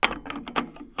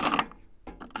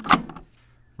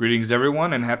Greetings,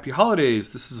 everyone, and happy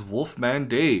holidays. This is Wolfman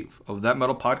Dave of That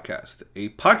Metal Podcast, a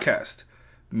podcast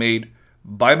made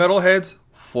by metalheads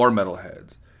for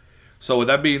metalheads. So, with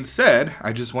that being said,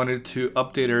 I just wanted to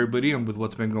update everybody on with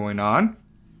what's been going on.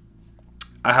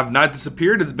 I have not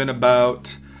disappeared. It's been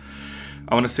about,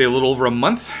 I want to say, a little over a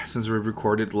month since we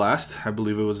recorded last. I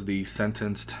believe it was the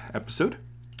Sentenced episode.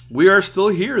 We are still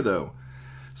here, though.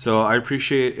 So, I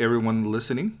appreciate everyone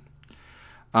listening.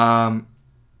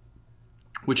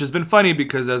 Which has been funny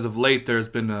because as of late, there's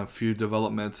been a few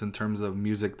developments in terms of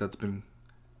music that's been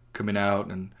coming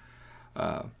out and,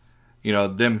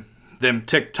 them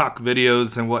TikTok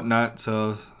videos and whatnot.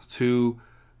 So, two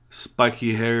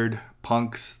spiky-haired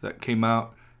punks that came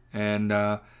out, and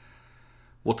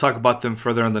we'll talk about them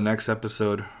further in the next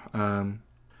episode.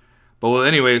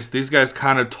 Anyways, these guys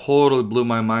kind of totally blew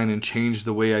my mind and changed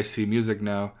the way I see music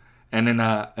now, and in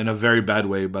a very bad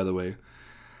way, by the way.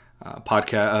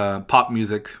 Pop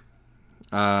music.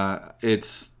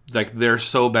 It's like they're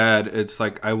so bad. It's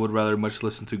like I would rather much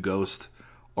listen to Ghost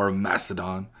or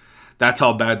Mastodon. That's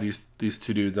how bad these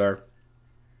two dudes are.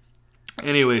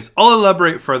 Anyways, I'll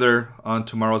elaborate further on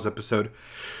tomorrow's episode,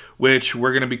 which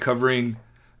we're gonna be covering.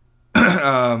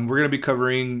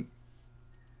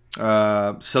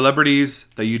 Celebrities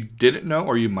that you didn't know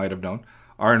or you might have known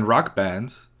are in rock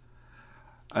bands.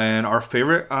 And our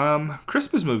favorite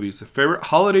Christmas movies, favorite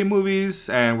holiday movies,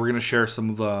 and we're gonna share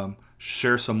some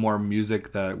more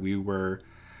music that we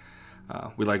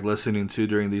like listening to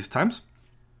during these times.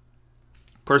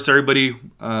 Of course, everybody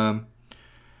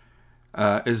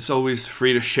is always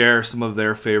free to share some of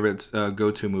their favorites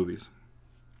go-to movies.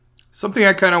 Something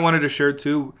I kind of wanted to share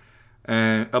too,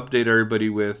 and update everybody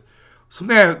with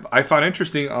something I found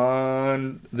interesting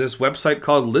on this website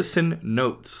called Listen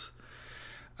Notes.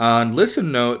 On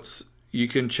Listen Notes, you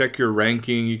can check your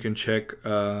ranking. You can check,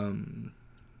 you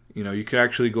can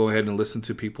actually go ahead and listen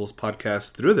to people's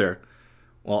podcasts through there.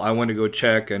 Well, I want to go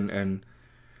check, and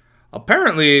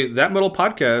apparently That Metal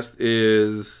Podcast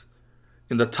is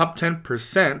in the top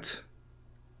 10%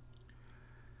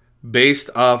 based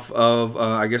off of,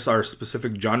 our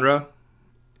specific genre.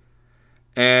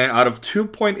 And out of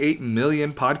 2.8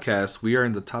 million podcasts, we are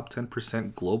in the top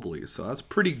 10% globally. So that's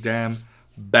pretty damn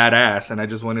badass. And I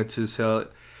just wanted to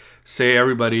say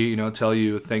everybody, tell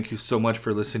you thank you so much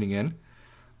for listening in.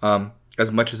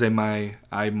 As much as I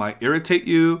might irritate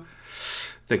you,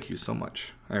 thank you so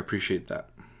much. I appreciate that.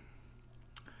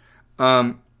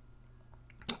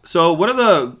 So one of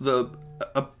the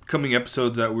upcoming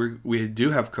episodes that we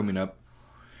do have coming up,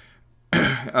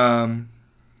 we're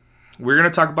going to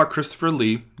talk about Christopher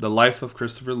Lee, the life of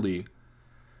Christopher Lee.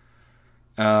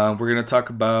 We're going to talk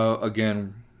about,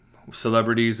 again,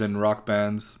 celebrities and rock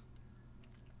bands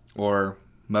or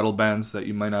metal bands that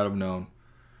you might not have known,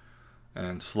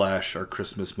 and / our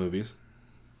Christmas movies.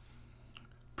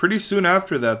 Pretty soon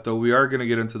after that, though, we are going to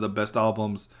get into the best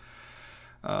albums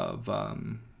of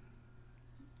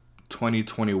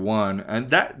 2021, and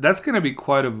that's going to be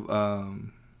quite a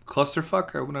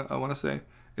clusterfuck. I want to say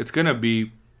it's going to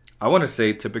be. I want to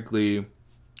say typically,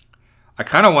 I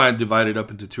kind of want to divide it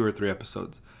up into 2 or 3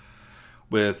 episodes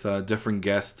with different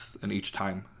guests in each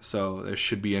time. So it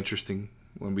should be interesting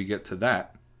when we get to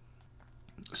that.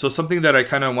 So something that I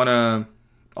kind of want to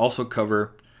also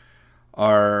cover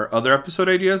are other episode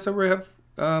ideas that we have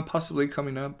possibly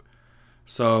coming up.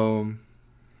 So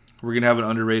we're going to have an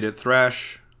underrated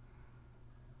thrash.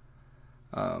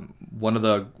 One of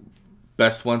the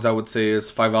best ones I would say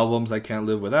is 5 albums I can't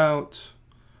live without.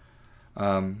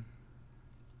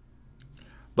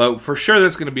 But for sure,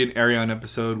 there's going to be an Arion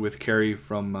episode with Carrie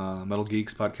from Metal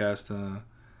Geeks podcast,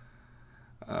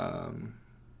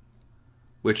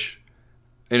 which,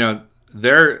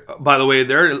 by the way,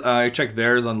 I checked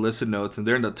theirs on Listen Notes, and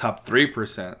they're in the top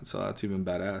 3%, so that's even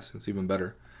badass. It's even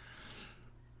better.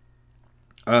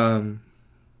 So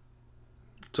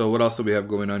what else do we have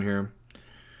going on here?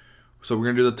 So we're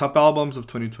going to do the top albums of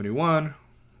 2021.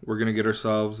 We're going to get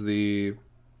ourselves the...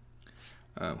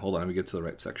 hold on, let me get to the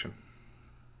right section.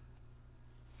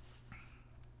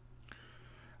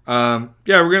 We're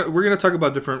gonna talk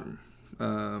about different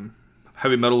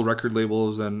heavy metal record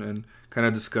labels and kind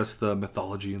of discuss the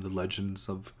mythology and the legends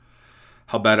of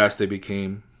how badass they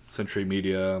became. Century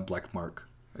Media, Black Mark,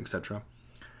 etc.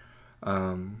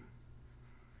 One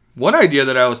idea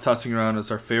that I was tossing around is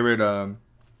our favorite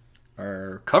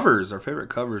our favorite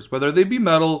covers, whether they be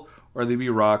metal or they be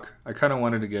rock. I kind of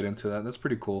wanted to get into that. That's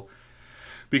pretty cool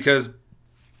because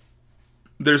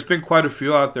there's been quite a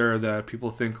few out there that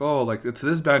people think, oh, like it's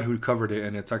this band who covered it,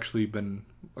 and it's actually been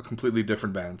a completely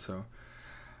different band. So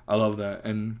I love that.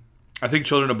 And I think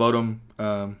Children of Bodom,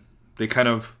 they kind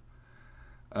of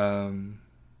um,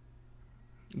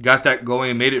 got that going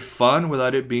and made it fun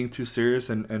without it being too serious,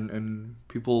 and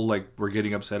people like were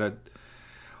getting upset at,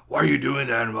 why are you doing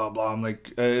that, and blah blah. I'm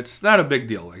like, it's not a big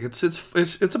deal. Like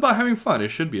it's about having fun. It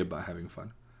should be about having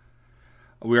fun.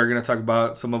 We are going to talk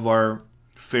about some of our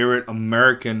favorite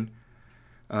American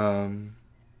power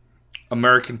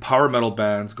metal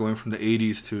bands going from the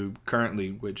 80s to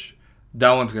currently, which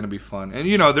that one's going to be fun. And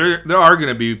there are going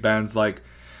to be bands like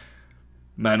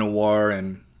Manowar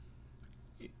and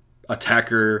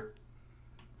Attacker,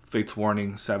 Fate's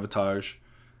Warning, Sabotage,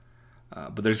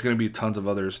 but there's going to be tons of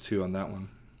others too on that one.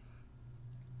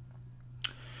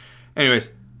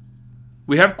 Anyways,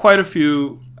 we have quite a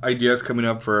few ideas coming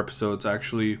up for episodes.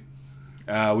 Actually,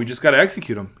 we just got to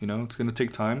execute them. It's going to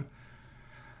take time,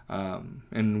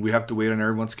 and we have to wait on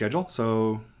everyone's schedule.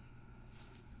 So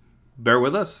bear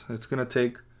with us. It's going to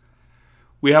take.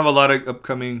 We have a lot of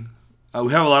upcoming.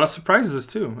 We have a lot of surprises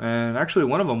too, and actually,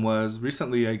 one of them was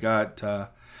recently. I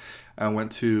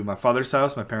went to my father's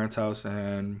house, my parents' house,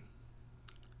 and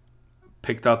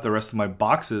picked out the rest of my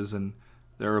boxes, and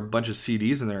there were a bunch of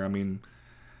CDs in there. I mean,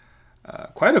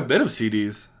 quite a bit of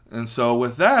CDs. And so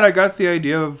with that, I got the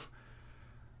idea of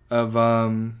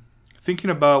thinking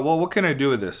about, well, what can I do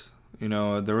with this?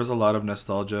 There was a lot of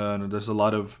nostalgia, and there's a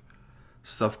lot of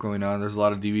stuff going on. There's a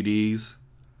lot of DVDs.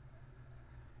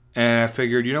 And I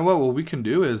figured, what we can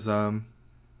do is, why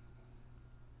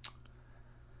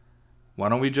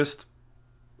don't we just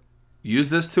use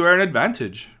this to our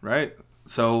advantage, right?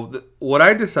 So what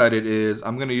I decided is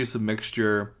I'm going to use a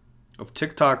mixture of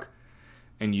TikTok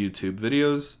and YouTube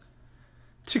videos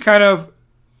to kind of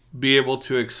be able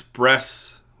to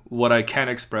express what I can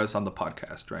express on the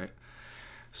podcast, right?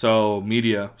 So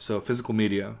physical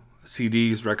media,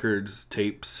 CDs, records,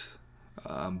 tapes,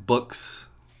 books,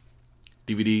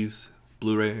 DVDs,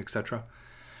 Blu-ray, etc.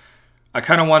 I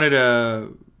kind of wanted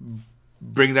to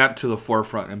bring that to the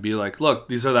forefront and be like, look,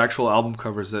 these are the actual album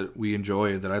covers that we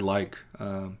enjoy, that I like,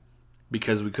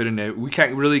 because we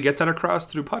can't really get that across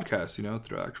through podcasts,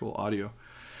 through actual audio.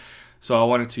 So I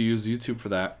wanted to use YouTube for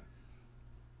that.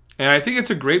 And I think it's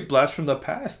a great blast from the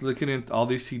past, looking at all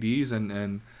these CDs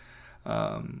and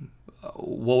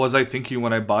what was I thinking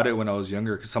when I bought it when I was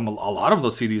younger? Because a lot of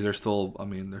those CDs are still,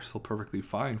 they're still perfectly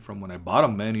fine from when I bought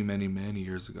them many, many, many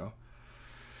years ago.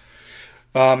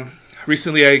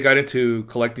 Recently I got into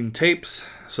collecting tapes,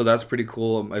 so that's pretty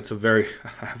cool. I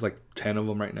have like 10 of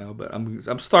them right now, but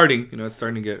I'm starting, it's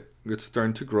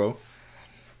starting to grow.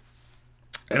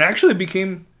 And actually it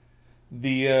became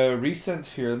the recent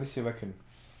here. Let me see if I can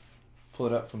pull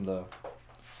it up from the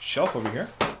shelf over here.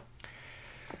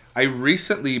 I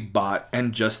recently bought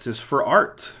And Justice for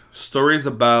Art, stories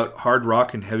about hard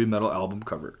rock and heavy metal album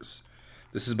covers.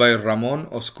 This is by Ramon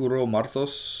Oscuro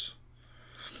Martos.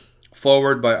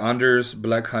 Forward by Anders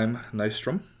Blackheim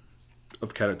Nystrom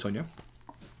of Catatonia.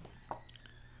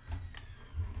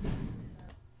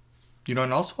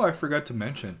 And also I forgot to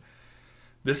mention,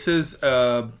 this is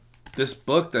this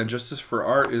book, And Justice for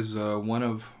Art, is one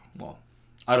of,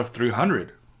 out of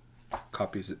 300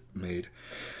 copies it made.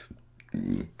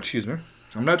 Excuse me.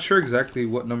 I'm not sure exactly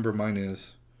what number mine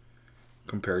is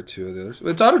compared to the others.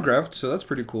 It's autographed, so that's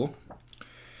pretty cool.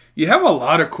 You have a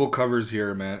lot of cool covers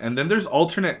here, man. And then there's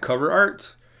alternate cover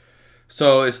art.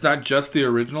 So it's not just the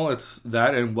original. It's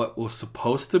that and what was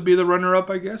supposed to be the runner-up,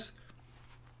 I guess.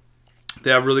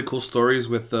 They have really cool stories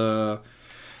with the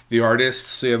artists.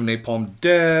 So you have Napalm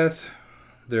Death.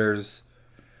 There's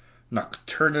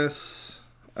Nocturnus.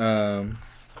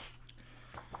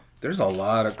 There's a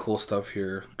lot of cool stuff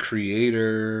here.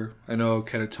 Creator. I know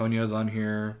Catatonia's on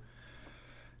here.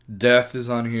 Death is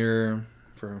on here.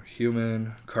 For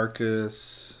Human,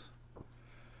 Carcass,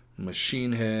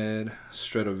 Machine Head,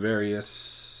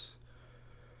 Stratovarius,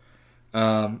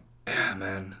 Therion,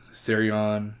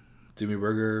 Dimmu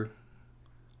Borgir,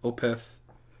 Opeth,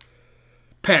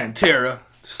 Pantera.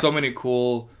 So many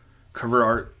cool cover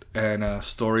art and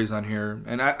stories on here,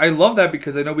 and I love that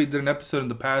because I know we did an episode in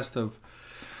the past of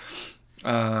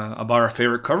about our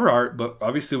favorite cover art, but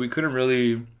obviously we couldn't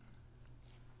really.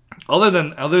 Other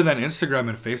than Instagram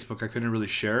and Facebook, I couldn't really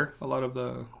share a lot of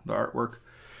the artwork.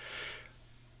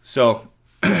 So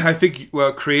I think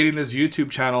creating this YouTube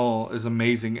channel is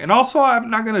amazing, and also I'm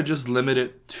not gonna just limit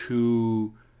it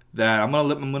to that.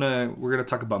 We're gonna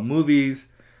talk about movies,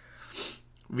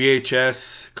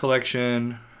 VHS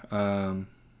collection, and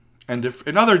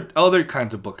other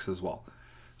kinds of books as well.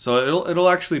 So it'll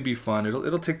actually be fun.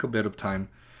 It'll take a bit of time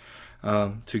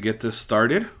to get this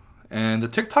started. And the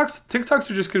TikToks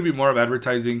are just going to be more of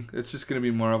advertising. It's just going to be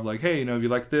more of like, hey, if you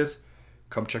like this,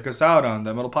 come check us out on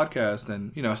the Metal Podcast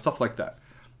and, stuff like that.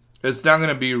 It's not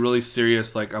gonna be really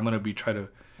serious. Like I'm gonna be trying to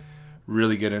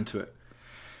really get into it.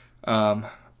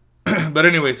 But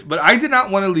anyways, but I did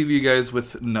not want to leave you guys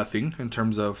with nothing in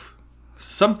terms of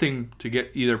something to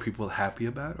get either people happy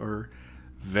about or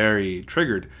very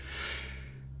triggered,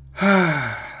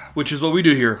 which is what we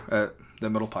do here at the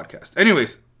Metal Podcast.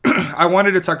 Anyways, I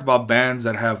wanted to talk about bands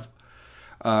that have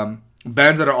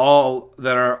bands that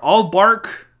are all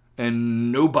bark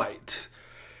and no bite.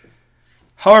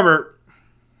 However,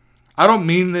 I don't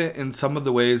mean that in some of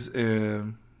the ways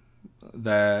that,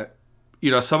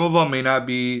 some of them may not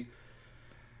be.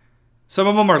 Some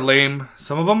of them are lame.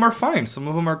 Some of them are fine. Some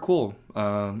of them are cool.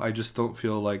 I just don't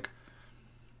feel like,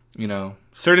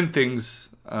 certain things.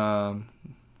 I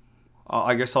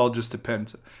guess I'll just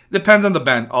depends. Depends on the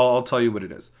band. I'll tell you what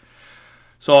it is.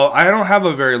 So I don't have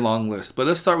a very long list, but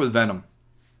let's start with Venom.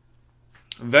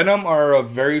 Venom are a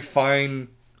very fine,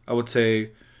 I would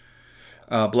say,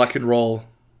 black and roll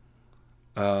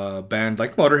band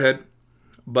like Motorhead.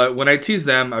 But when I tease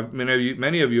them,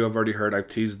 many of you have already heard I've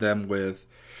teased them with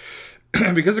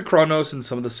because of Kronos and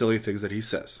some of the silly things that he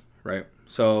says, right?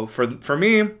 So for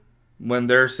me, when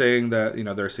they're saying that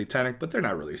they're satanic, but they're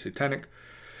not really satanic,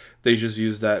 they just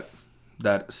use that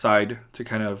side to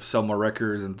kind of sell more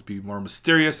records and to be more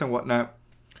mysterious and whatnot.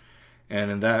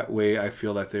 And in that way, I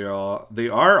feel that they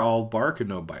are all bark and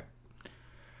no bite.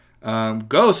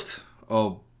 Ghost,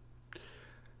 to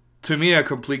me, a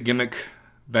complete gimmick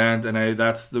band, and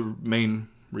that's the main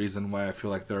reason why I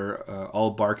feel like they're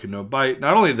all bark and no bite.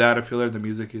 Not only that, I feel like the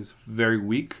music is very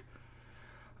weak.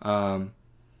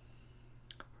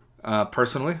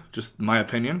 Personally, just my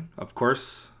opinion, of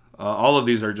course. All of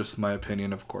these are just my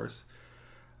opinion, of course.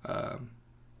 And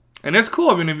it's cool.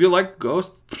 I mean, if you like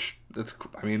Ghost,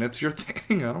 it's your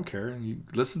thing. I don't care. You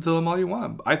listen to them all you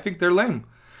want. I think they're lame.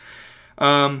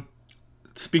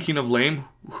 Speaking of lame,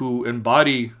 who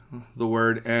embody the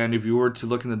word, and if you were to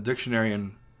look in the dictionary,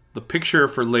 and the picture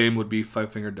for lame would be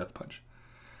Five Finger Death Punch.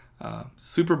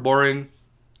 Super boring,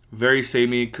 very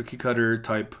samey, cookie cutter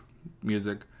type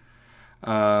music.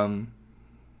 And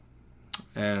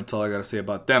that's all I gotta say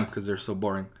about them because they're so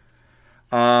boring.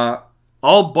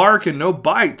 All bark and no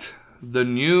bite. The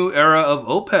new era of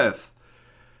Opeth.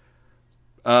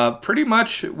 Pretty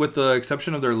much with the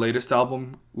exception of their latest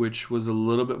album, which was a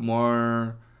little bit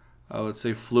more, I would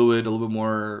say, fluid, a little bit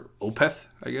more Opeth,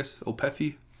 I guess.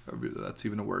 Opethy. That's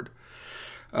even a word.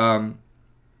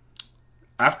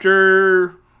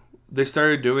 After they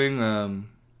started doing,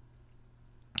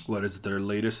 their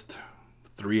latest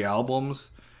 3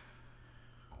 albums,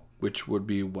 which would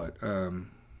be what?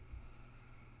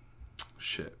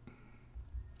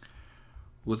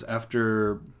 Was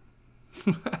after...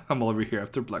 I'm over here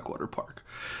after Blackwater Park.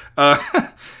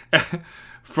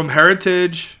 From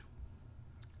Heritage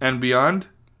and beyond,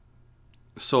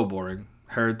 so boring.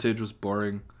 Heritage was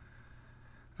boring.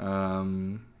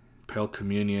 Pale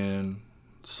Communion,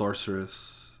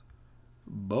 Sorceress,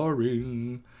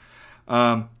 boring.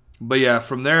 But yeah,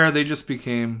 from there they just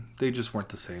weren't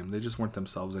the same. They just weren't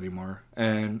themselves anymore.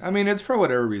 And I mean, it's for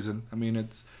whatever reason. I mean,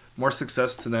 it's more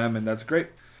success to them, and that's great.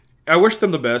 I wish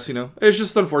them the best, It's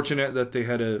just unfortunate that they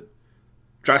had to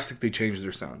drastically change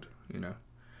their sound,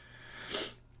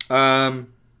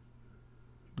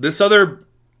 This other,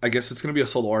 I guess it's going to be a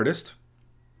solo artist.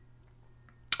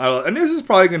 And this is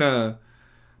probably going to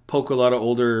poke a lot of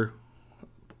older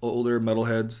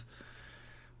metalheads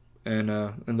and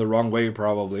in the wrong way,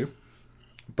 probably.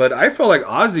 But I felt like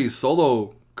Ozzy's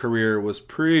solo career was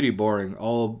pretty boring.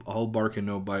 All bark and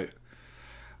no bite.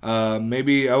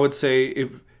 Maybe I would say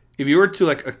if you were to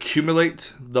like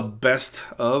accumulate the best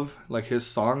of like his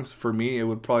songs, for me it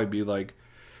would probably be like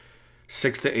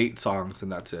 6 to 8 songs,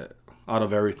 and that's it out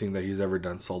of everything that he's ever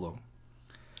done solo.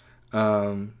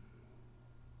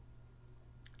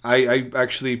 I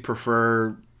actually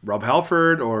prefer Rob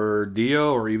Halford or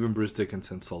Dio or even Bruce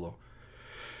Dickinson solo.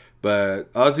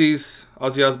 But Ozzy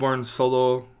Osbourne's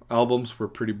solo albums were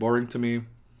pretty boring to me.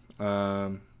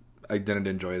 I didn't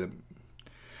enjoy them.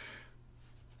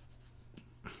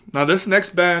 Now this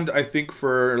next band, I think,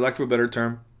 for lack of a better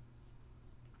term,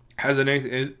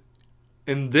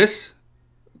 in this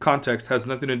context has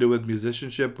nothing to do with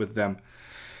musicianship with them,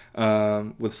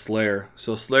 with Slayer.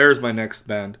 So Slayer is my next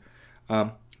band.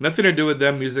 Nothing to do with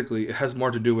them musically. It has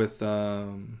more to do with,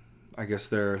 I guess,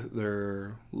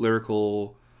 their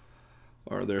lyrical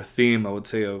or their theme, I would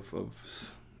say, of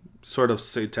sort of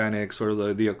satanic, sort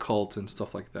of the occult and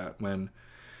stuff like that. When,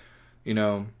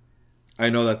 I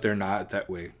know that they're not that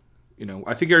way.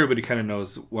 I think everybody kind of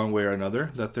knows one way or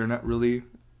another that they're not really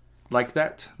like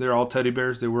that. They're all teddy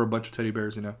bears. They were a bunch of teddy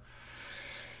bears,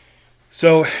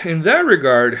 So in that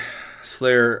regard,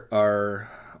 Slayer are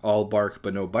all bark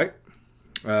but no bite.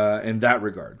 In that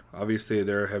regard, obviously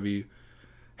they're a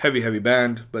heavy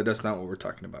band, but that's not what we're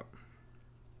talking about.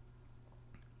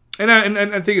 And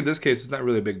I think in this case, it's not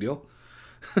really a big deal.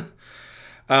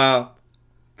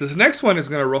 This next one is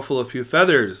going to ruffle a few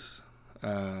feathers.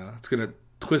 It's going to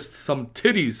twist some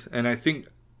titties. And I think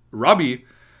Robbie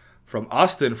from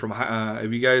Austin,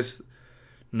 if you guys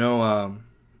know,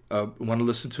 want to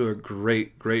listen to a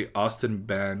great Austin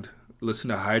band, listen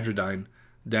to Hydrodyne.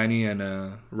 Danny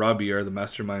and Robbie are the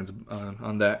masterminds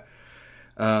on that.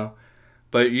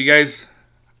 But you guys,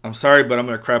 I'm sorry, but I'm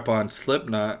going to crap on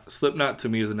Slipknot. Slipknot to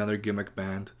me is another gimmick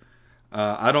band.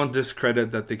 I don't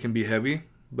discredit that they can be heavy,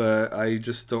 but I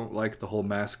just don't like the whole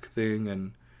mask thing.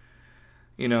 And,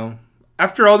 you know,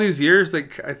 after all these years,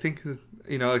 like, I think,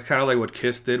 you know, it's kind of like what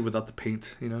Kiss did without the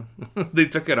paint, you know. They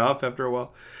took it off after a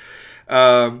while.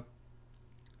 I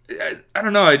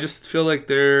don't know. I just feel like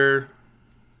they're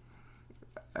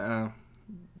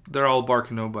all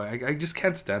barking no bite. I just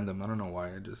can't stand them. I don't know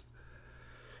why. I just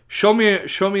show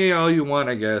me all you want,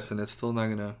 I guess, and it's still not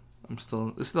gonna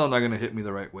hit me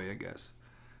the right way, I guess.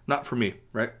 Not for me,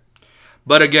 right?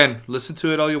 But again, listen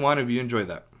to it all you want if you enjoy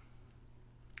that.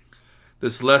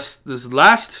 This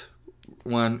last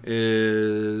one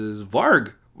is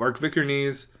Varg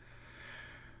Vikernes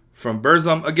from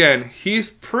Burzum. Again, he's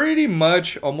pretty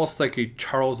much almost like a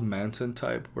Charles Manson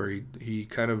type, where he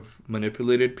kind of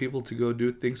manipulated people to go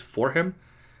do things for him.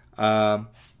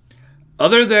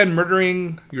 Other than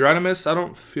murdering Euronymous, I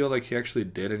don't feel like he actually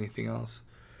did anything else.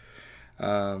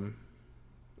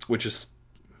 Which is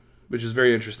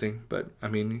very interesting. But I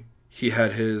mean, he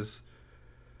had his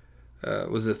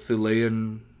was it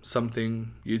Thalian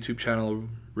something YouTube channel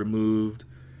removed.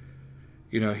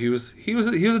 You know, he was a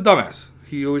dumbass.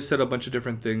 He always said a bunch of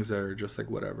different things that are just like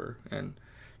whatever. And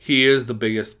he is the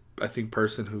biggest, I think,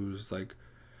 person who's like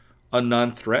a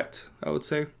non-threat, I would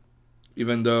say.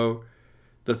 Even though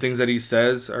the things that he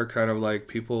says are kind of like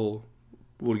people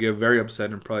would get very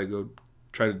upset and probably go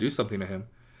try to do something to him.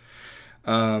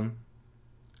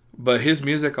 But his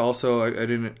music also,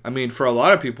 I mean, for a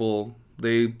lot of people,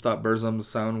 they thought Burzum's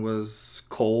sound was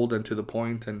cold and to the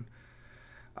point, and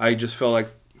I just felt like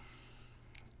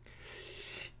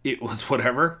it was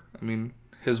whatever. I mean,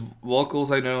 his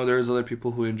vocals, I know there's other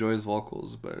people who enjoy his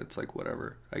vocals, but it's like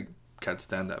whatever. I can't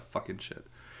stand that fucking shit.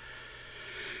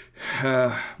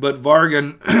 But Varg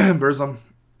and Burzum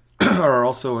are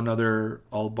also another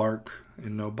all bark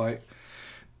and no bite.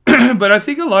 But I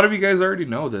think a lot of you guys already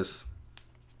know this.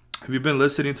 If you've been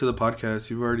listening to the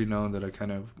podcast, you've already known that I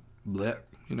kind of bleh,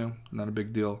 you know, not a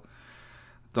big deal.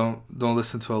 Don't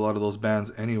listen to a lot of those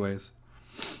bands anyways.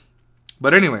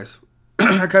 But anyways,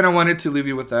 I kind of wanted to leave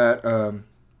you with that.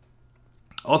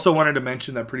 Also wanted to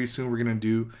mention that pretty soon we're going to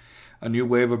do a new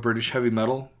wave of British heavy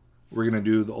metal. We're going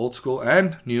to do the old school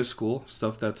and new school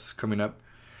stuff that's coming up.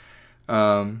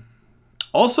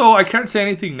 Also, I can't say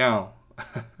anything now.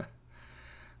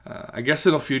 I guess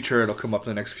it'll come up in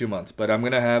the next few months. But I'm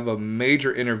going to have a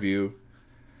major interview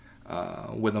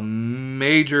with a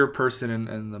major person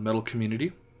in the metal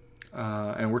community.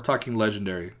 And we're talking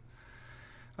legendary.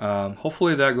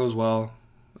 Hopefully that goes well.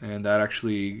 And that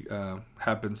actually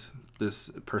happens.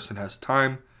 This person has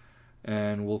time.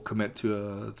 And we'll commit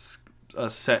to a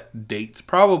set date.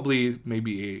 Probably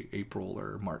maybe April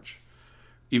or March.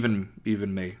 Even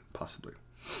May, possibly.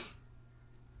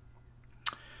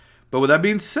 But with that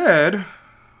being said,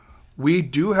 we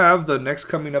do have the next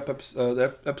coming up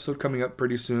episode coming up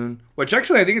pretty soon. Which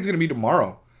actually I think it's going to be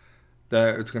tomorrow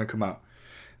that it's going to come out.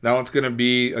 That one's going to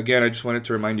be, again, I just wanted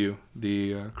to remind you,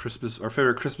 our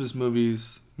favorite Christmas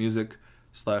movies, music,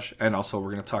 and also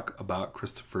we're going to talk about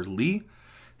Christopher Lee,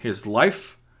 his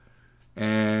life,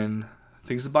 and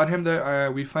things about him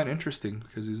that we find interesting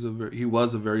because he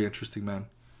was a very interesting man.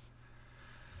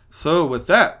 So with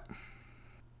that,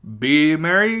 be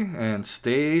merry and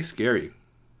stay scary.